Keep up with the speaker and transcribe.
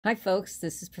Hi folks,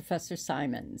 this is Professor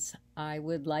Simons. I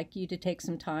would like you to take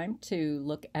some time to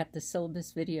look at the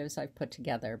syllabus videos I've put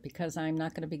together because I'm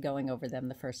not going to be going over them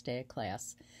the first day of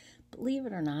class. Believe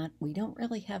it or not, we don't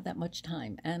really have that much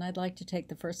time, and I'd like to take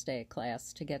the first day of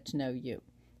class to get to know you.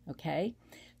 Okay?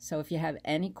 So if you have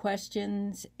any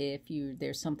questions, if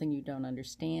there's something you don't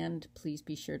understand, please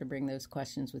be sure to bring those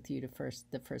questions with you to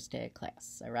the first day of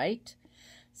class. All right?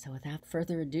 So without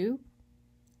further ado,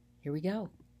 here we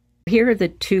go. Here are the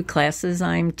two classes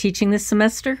I'm teaching this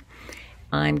semester.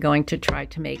 I'm going to try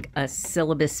to make a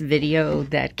syllabus video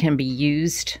that can be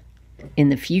used in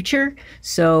the future.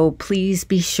 So please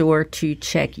be sure to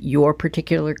check your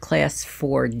particular class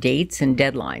for dates and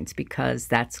deadlines because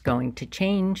that's going to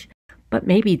change, but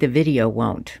maybe the video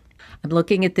won't. I'm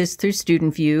looking at this through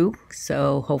Student View,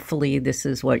 so hopefully this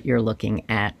is what you're looking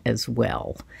at as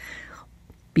well.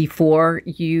 Before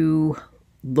you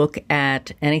look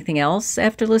at anything else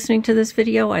after listening to this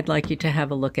video, I'd like you to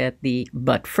have a look at the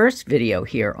But First video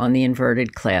here on the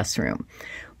inverted classroom.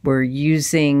 We're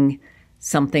using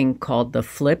something called the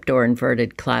flipped or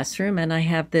inverted classroom, and I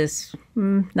have this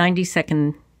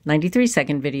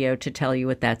 93-second video to tell you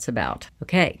what that's about.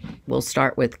 Okay, we'll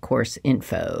start with course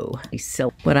info.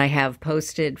 So what I have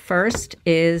posted first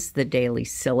is the daily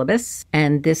syllabus,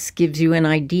 and this gives you an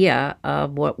idea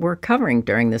of what we're covering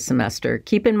during the semester.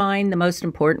 Keep in mind the most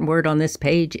important word on this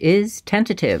page is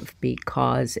tentative,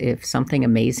 because if something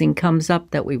amazing comes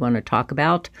up that we want to talk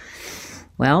about,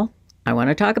 well, I want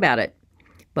to talk about it.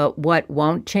 But what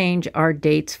won't change are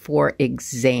dates for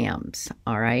exams,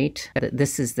 all right?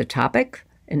 This is the topic,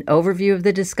 an overview of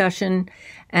the discussion,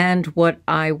 and what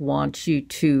I want you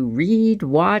to read,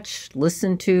 watch,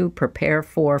 listen to, prepare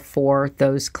for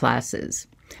those classes.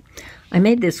 I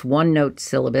made this one-note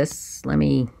syllabus. Let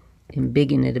me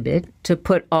embiggen it a bit to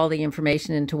put all the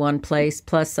information into one place.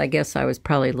 Plus, I guess I was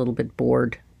probably a little bit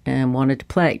bored and wanted to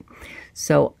play.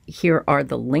 So here are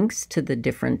the links to the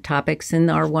different topics in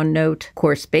our OneNote.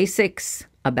 Course basics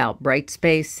about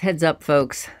Brightspace. Heads up,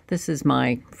 folks, this is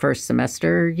my first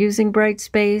semester using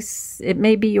Brightspace. It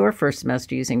may be your first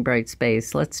semester using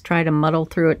Brightspace. Let's try to muddle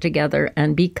through it together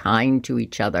and be kind to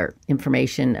each other.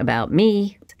 Information about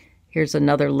me. Here's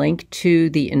another link to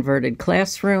the inverted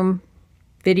classroom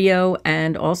video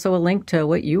and also a link to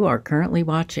what you are currently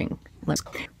watching.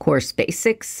 Course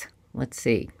basics. Let's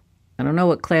see. I don't know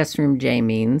what Classroom J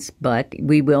means, but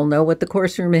we will know what the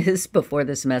course room is before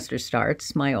the semester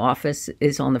starts. My office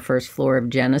is on the first floor of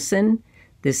Jennison.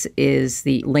 This is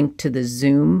the link to the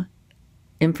Zoom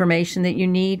information that you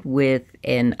need with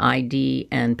an ID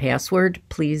and password.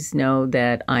 Please know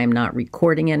that I'm not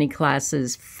recording any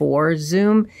classes for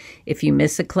Zoom. If you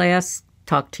miss a class,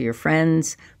 talk to your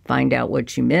friends, find out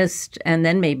what you missed, and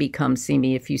then maybe come see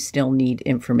me if you still need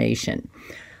information.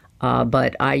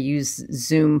 But I use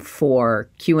Zoom for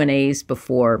Q&As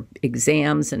before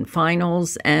exams and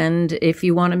finals, and if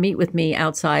you want to meet with me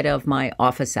outside of my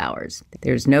office hours.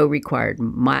 There's no required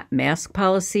mask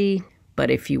policy, but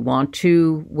if you want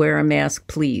to wear a mask,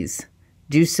 please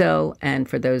do so. And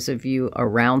for those of you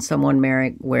around someone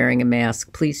wearing a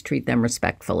mask, please treat them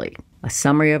respectfully. A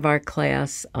summary of our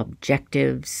class,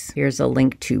 objectives. Here's a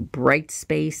link to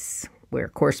Brightspace, where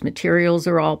course materials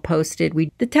are all posted.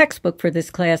 The textbook for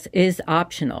this class is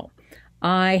optional.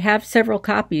 I have several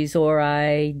copies, or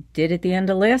I did at the end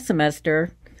of last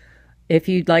semester, if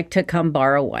you'd like to come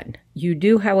borrow one. You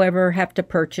do, however, have to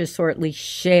purchase or at least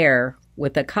share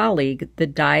with a colleague the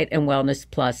Diet and Wellness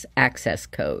Plus access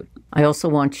code. I also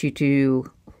want you to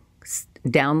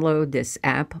download this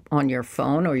app on your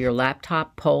phone or your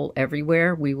laptop, Poll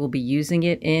Everywhere. We will be using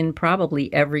it in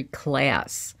probably every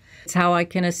class. It's how I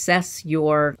can assess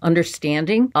your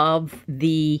understanding of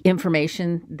the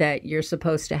information that you're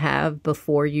supposed to have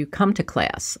before you come to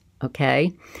class,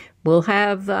 okay? We'll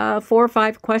have 4 or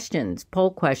 5 questions,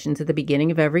 poll questions at the beginning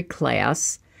of every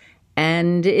class,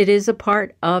 and it is a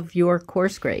part of your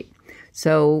course grade.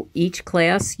 So each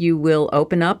class you will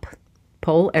open up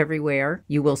Poll Everywhere.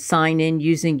 You will sign in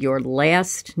using your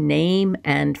last name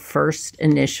and first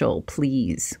initial,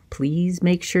 please. Please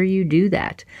make sure you do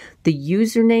that. The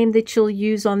username that you'll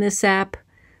use on this app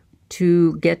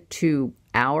to get to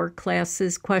our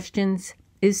class's questions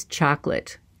is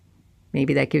chocolate.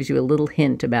 Maybe that gives you a little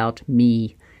hint about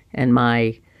me and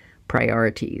my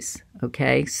priorities.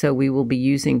 Okay, so we will be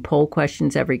using poll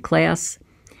questions every class.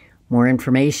 More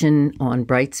information on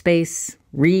Brightspace.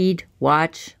 Read,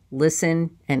 watch, listen,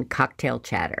 and cocktail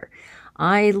chatter.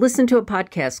 I listen to a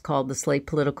podcast called the Slate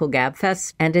Political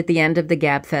Gabfest, and at the end of the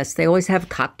Gabfest, they always have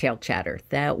cocktail chatter,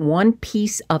 that one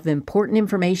piece of important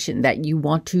information that you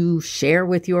want to share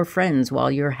with your friends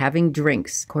while you're having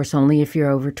drinks. Of course, only if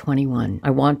you're over 21.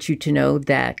 I want you to know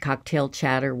that cocktail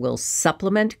chatter will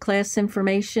supplement class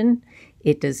information.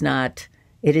 It is not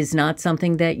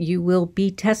something that you will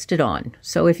be tested on.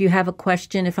 So if you have a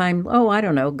question, if I'm,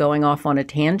 going off on a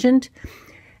tangent,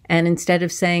 and instead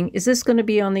of saying, is this going to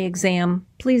be on the exam?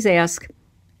 Please ask,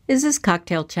 is this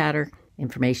cocktail chatter?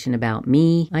 Information about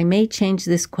me. I may change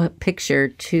this picture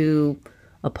to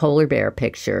a polar bear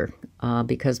picture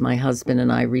because my husband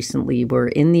and I recently were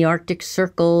in the Arctic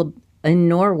Circle in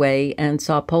Norway and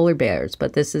saw polar bears.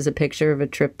 But this is a picture of a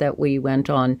trip that we went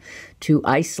on to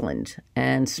Iceland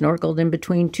and snorkeled in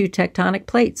between two tectonic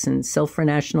plates in Silfra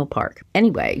National Park.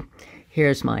 Anyway,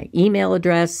 here's my email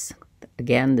address.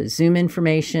 Again, the Zoom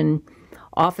information,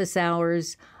 office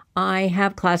hours. I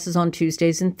have classes on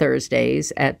Tuesdays and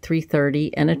Thursdays at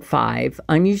 3:30 and at 5.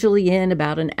 I'm usually in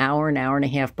about an hour and a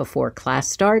half before class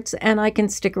starts, and I can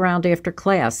stick around after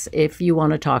class if you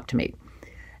want to talk to me.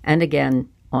 And again,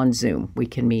 on Zoom. We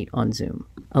can meet on Zoom.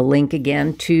 A link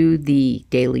again to the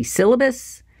daily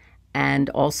syllabus and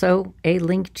also a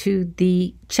link to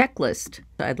the checklist.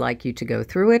 I'd like you to go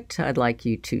through it. I'd like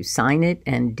you to sign it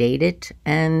and date it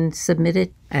and submit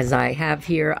it. As I have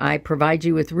here, I provide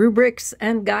you with rubrics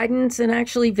and guidance and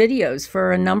actually videos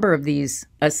for a number of these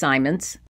assignments.